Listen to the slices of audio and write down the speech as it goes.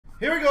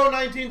Here we go,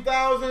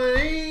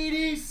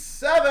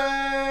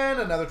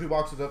 19,087. Another 2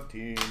 boxes of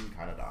Team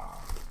Canada.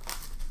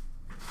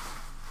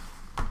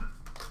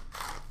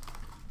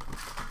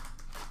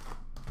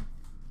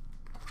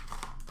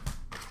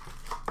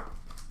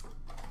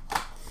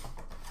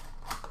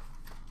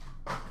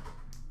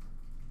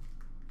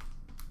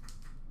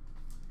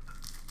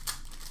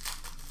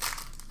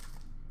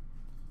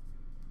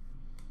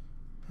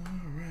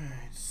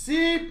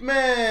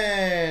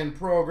 Seepman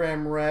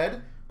Program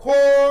Red.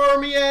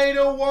 Cormier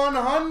to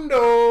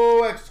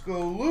 100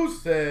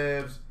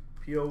 exclusives.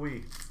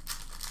 POE.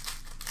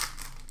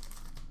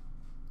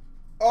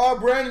 Oh,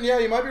 Brandon, yeah,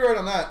 you might be right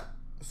on that.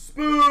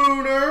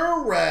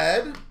 Spooner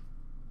Red.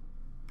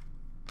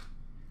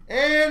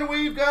 And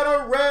we've got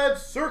a red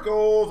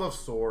Circles of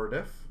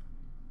Sordiff.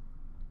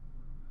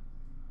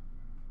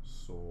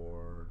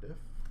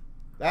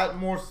 That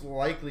most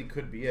likely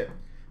could be it.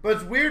 But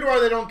it's weird why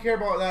they don't care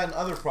about that in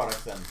other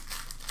products then.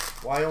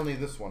 Why only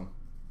this one?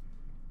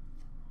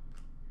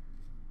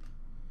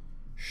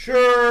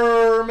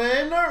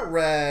 Sherman,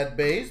 red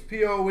base.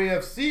 POE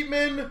of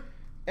Seepman.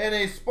 And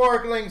a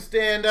sparkling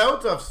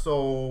standout of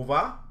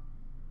Sova.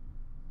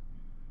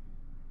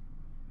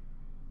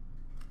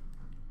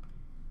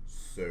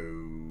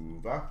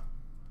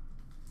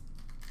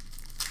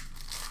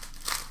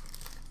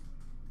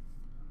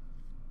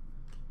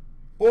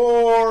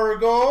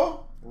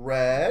 Borgo,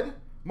 red.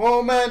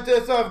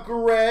 Momentous of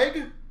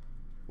Greg.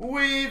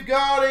 We've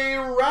got a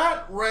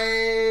Rat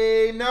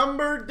Ray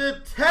numbered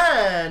to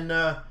 10.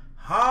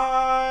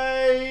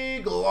 High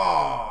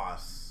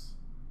gloss.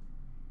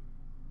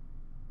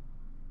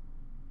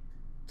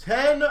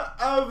 10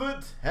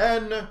 of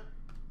 10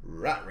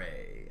 Rat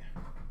Ray.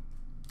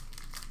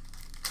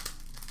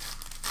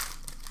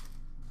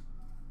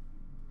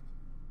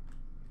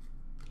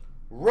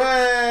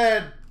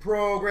 Red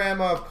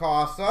Program of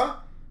Casa.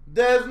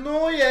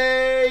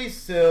 Desnoyer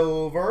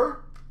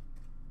silver.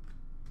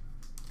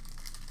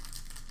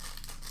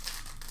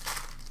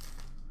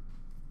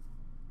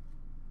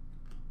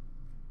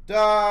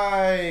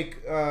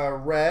 Dyke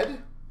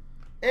red.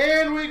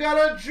 And we got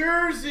a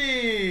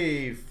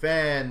jersey.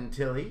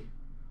 Fantilli.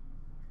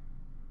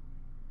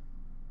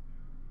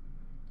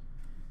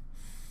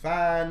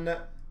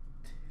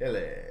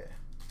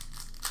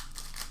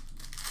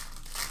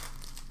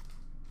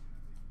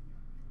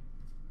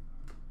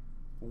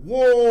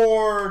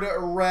 Ward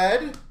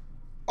red.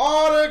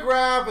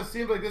 Autograph. It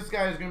seems like this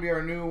guy is going to be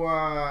our new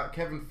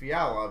Kevin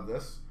Fiala of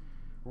this.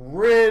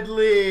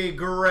 Ridley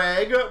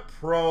Gregg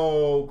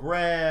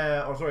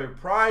Program. Oh, sorry.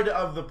 Pride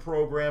of the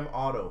Program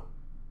auto.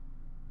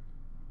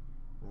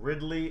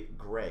 Ridley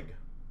Gregg.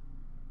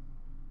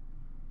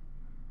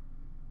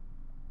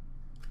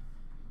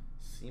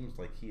 Seems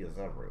like he is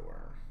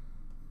everywhere.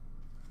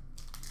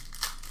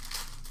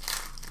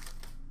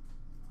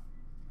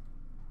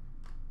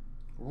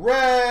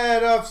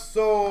 Red of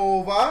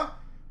Sova.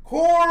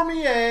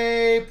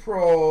 Cormier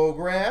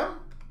Program.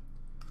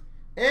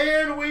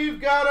 And we've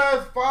got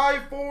a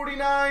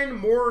 549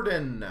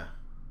 Morden.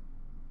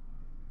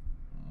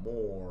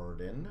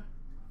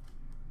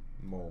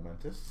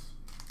 Momentous.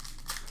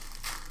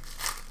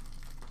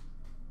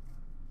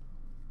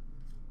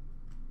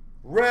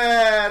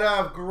 Red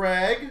of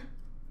Greg.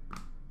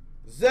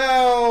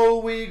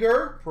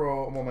 Zellweger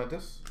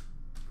Momentous.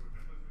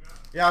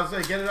 Yeah, I was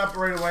going to get it up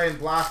right away and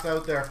blast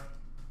out there.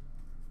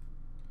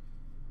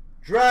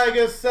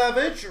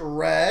 Dragisevich,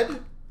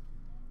 red.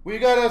 We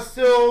got a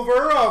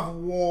silver of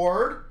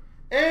Ward.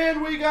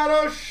 And we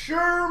got a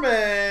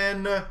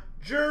Sherman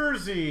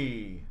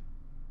jersey.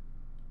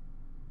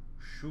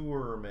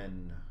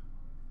 Sherman.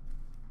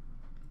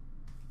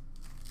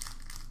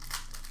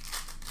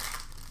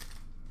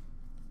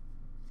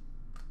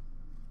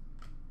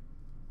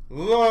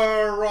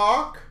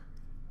 LaRoche,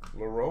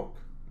 who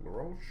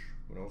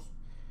knows?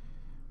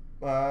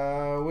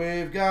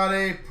 We've got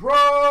a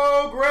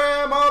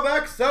Program of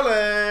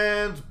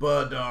Excellence,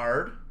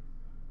 Bedard.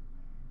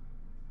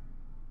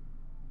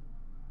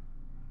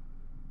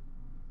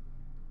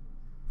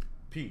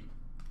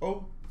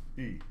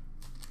 P-O-E.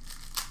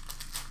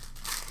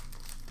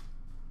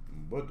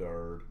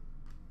 Bedard.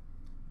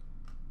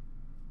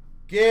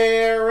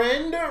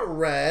 Garand,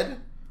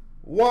 red.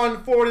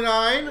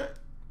 149,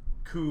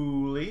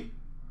 Cooley.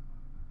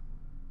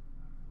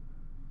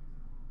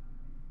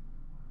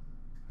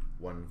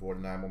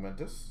 149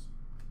 Momentous.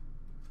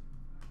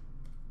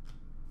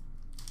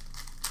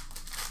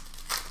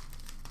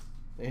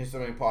 Here's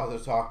something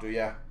positive to talk to,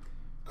 yeah.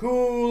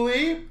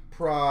 Cooley,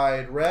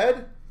 Pride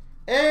red.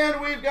 And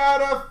we've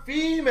got a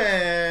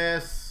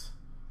famous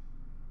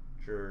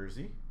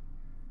jersey.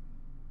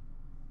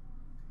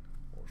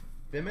 Or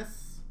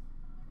famous.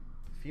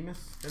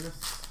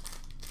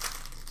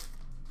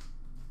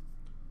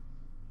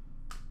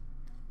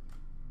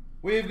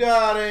 We've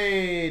got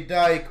a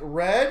Dyke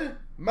red.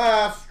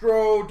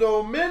 Mastro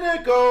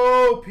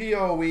Domenico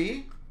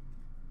POE.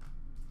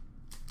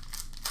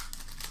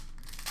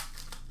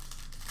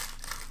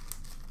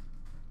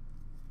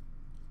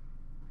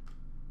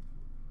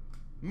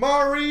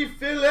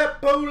 Marie-Philippe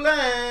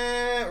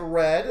Poulin,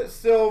 red.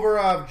 Silver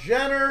of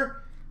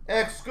Jenner.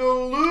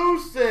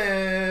 Exclusives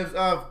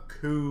of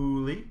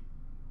Cooley.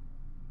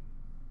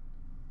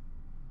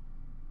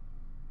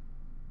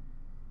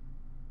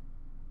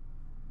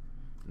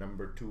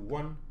 Number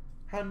 2-1,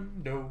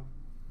 Hundo.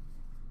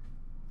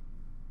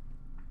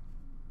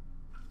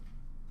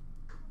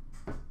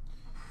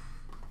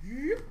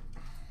 Yep.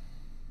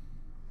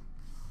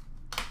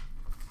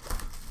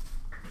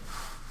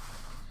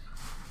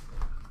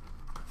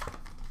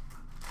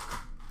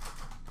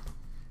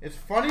 It's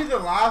funny, the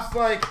last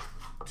like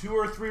 2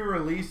 or 3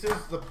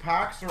 releases, the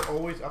packs are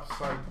always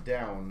upside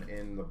down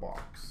in the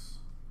box.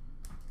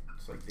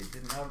 It's like they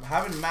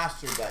haven't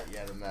mastered that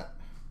yet in that.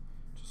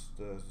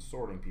 Just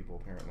sorting people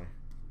apparently.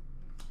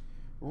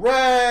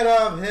 Red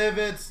of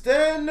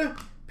Hividston,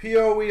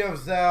 POE of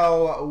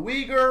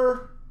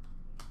Zellweger.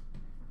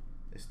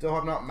 They still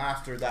have not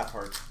mastered that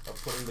part of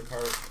putting the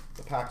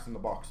packs in the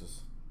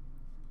boxes.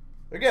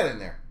 They're getting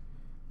there.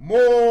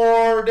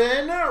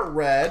 Morden,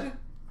 red.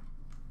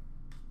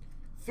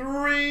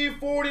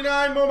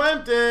 349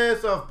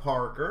 Momentous of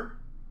Parker.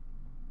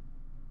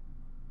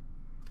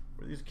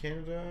 Were these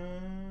Canada?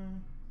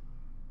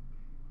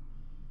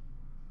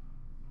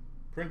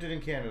 Printed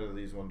in Canada,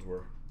 these ones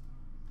were.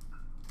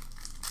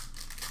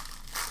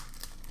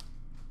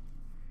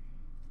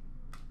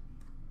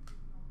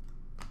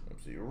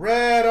 Let's see.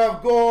 Red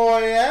of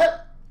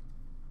Goyette.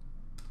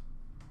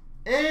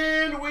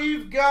 And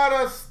we've got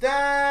a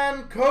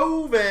Stan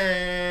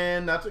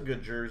Coven. That's a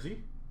good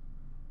jersey.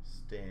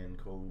 Stan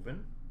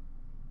Coven.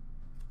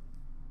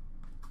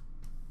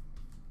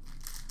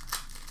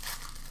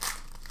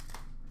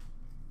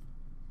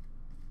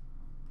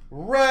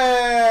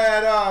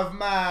 Red of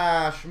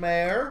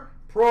Mashmare.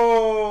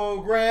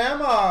 Program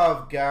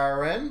of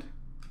Garand.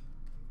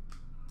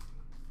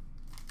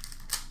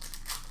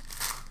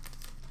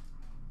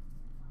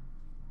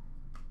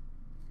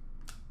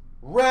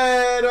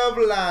 Red of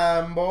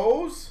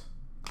Lambos.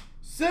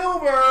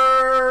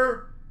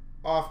 Silver.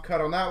 Off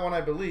cut on that one,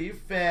 I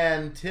believe.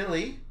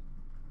 Fantilli.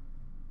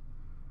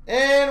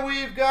 And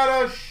we've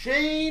got a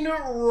Shane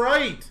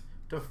Wright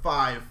to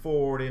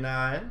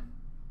 549.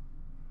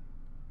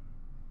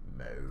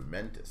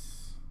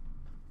 Momentous.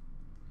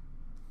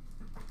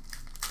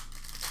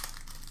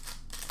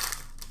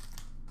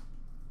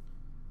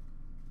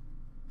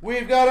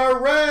 We've got a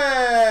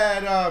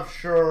red of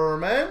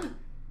Sherman.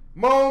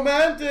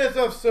 Momentous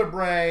of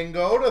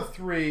Sabrango to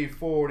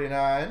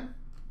 349.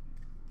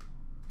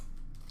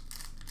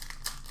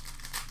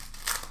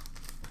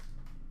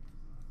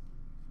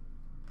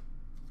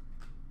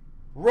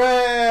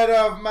 Red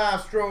of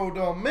Mastro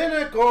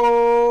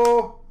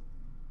Domenico.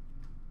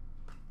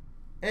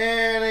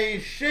 And a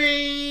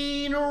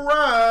Shane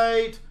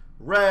Wright,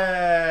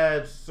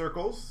 red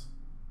circles.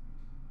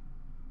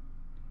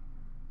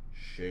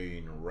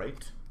 Shane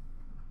Wright.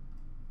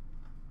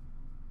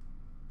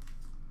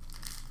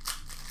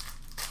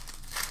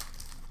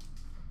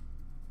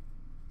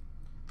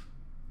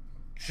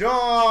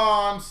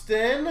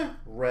 Johnston,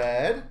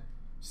 red.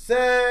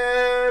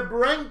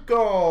 Sebrenko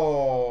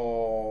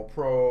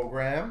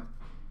program.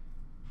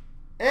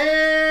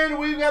 And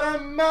we've got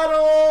a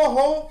metal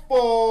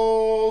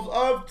hopefuls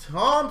of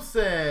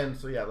Thompson.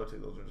 So yeah, looks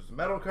like those are just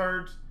metal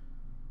cards.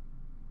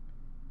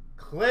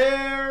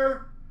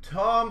 Claire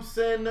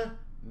Thompson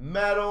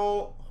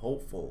metal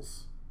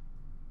hopefuls.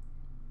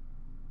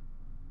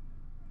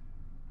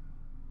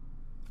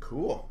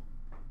 Cool.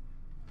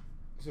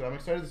 So I'm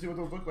excited to see what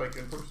those look like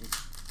in person.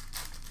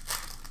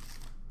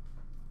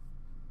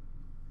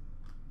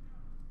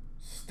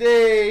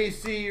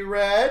 Stacy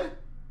red.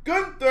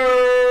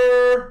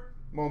 Gunther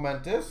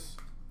Momentous.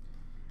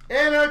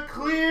 And a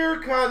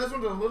clear cut. This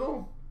one's a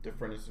little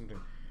different. It's something.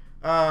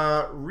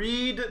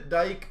 Reed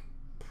Dyke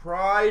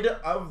Pride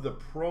of the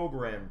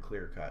Program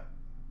clear cut.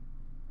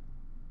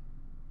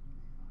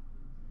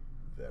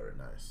 Very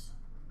nice.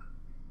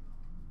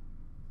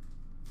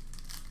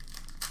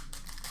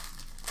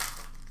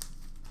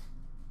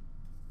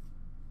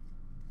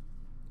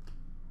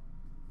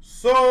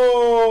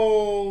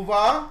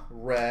 Sova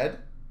red.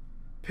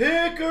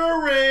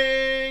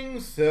 Pickering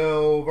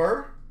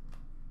silver.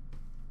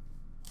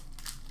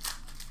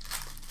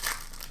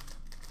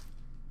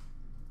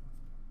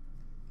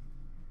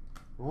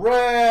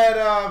 Red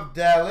of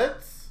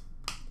Delitz.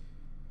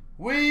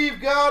 We've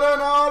got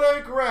an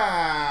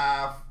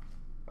autograph.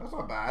 That's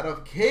not bad.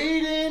 Of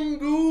Caden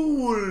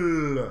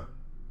Gould.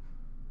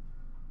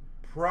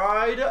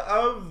 Pride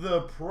of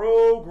the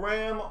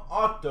Program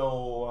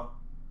auto.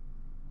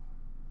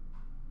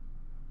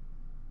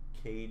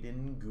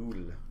 Caden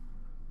Gould.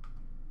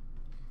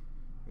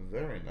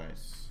 Very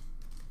nice.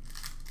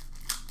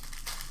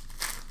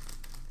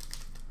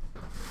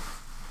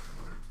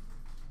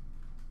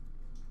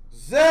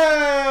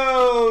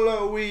 Zellweger,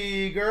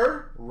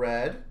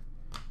 red.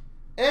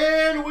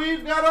 And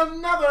we've got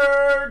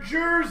another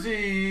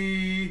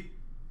jersey.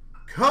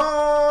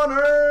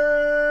 Connor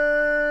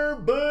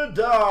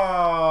Bedard.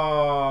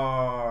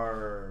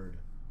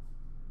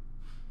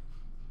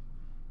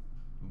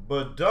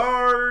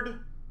 Bedard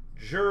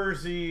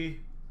jersey.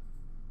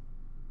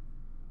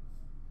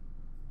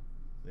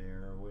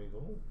 There we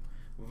go.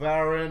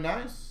 Very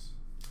nice.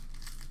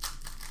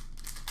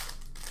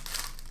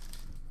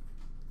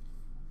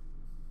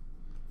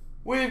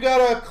 We've got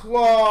a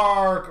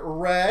Clark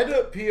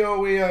red,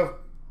 POE of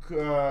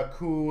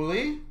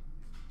Cooley.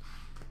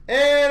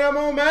 And a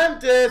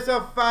momentous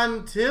of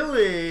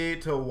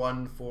Fantilli to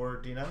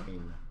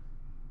 149.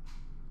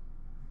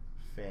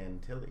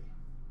 Fantilli.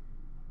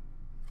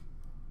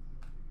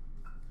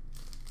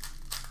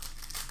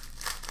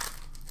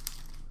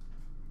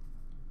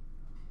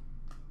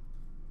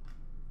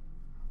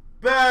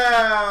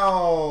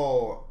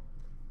 Bell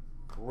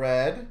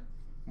red.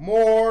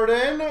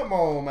 Morden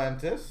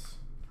momentous.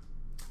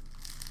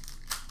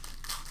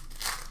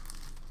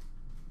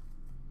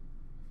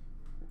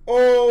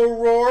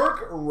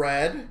 O'Rourke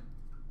red.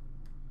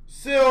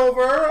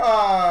 Silver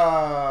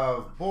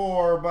of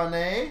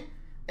Bourbonnais.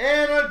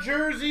 And a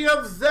jersey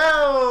of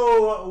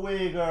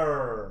Zellweger.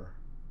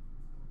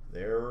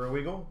 There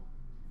we go.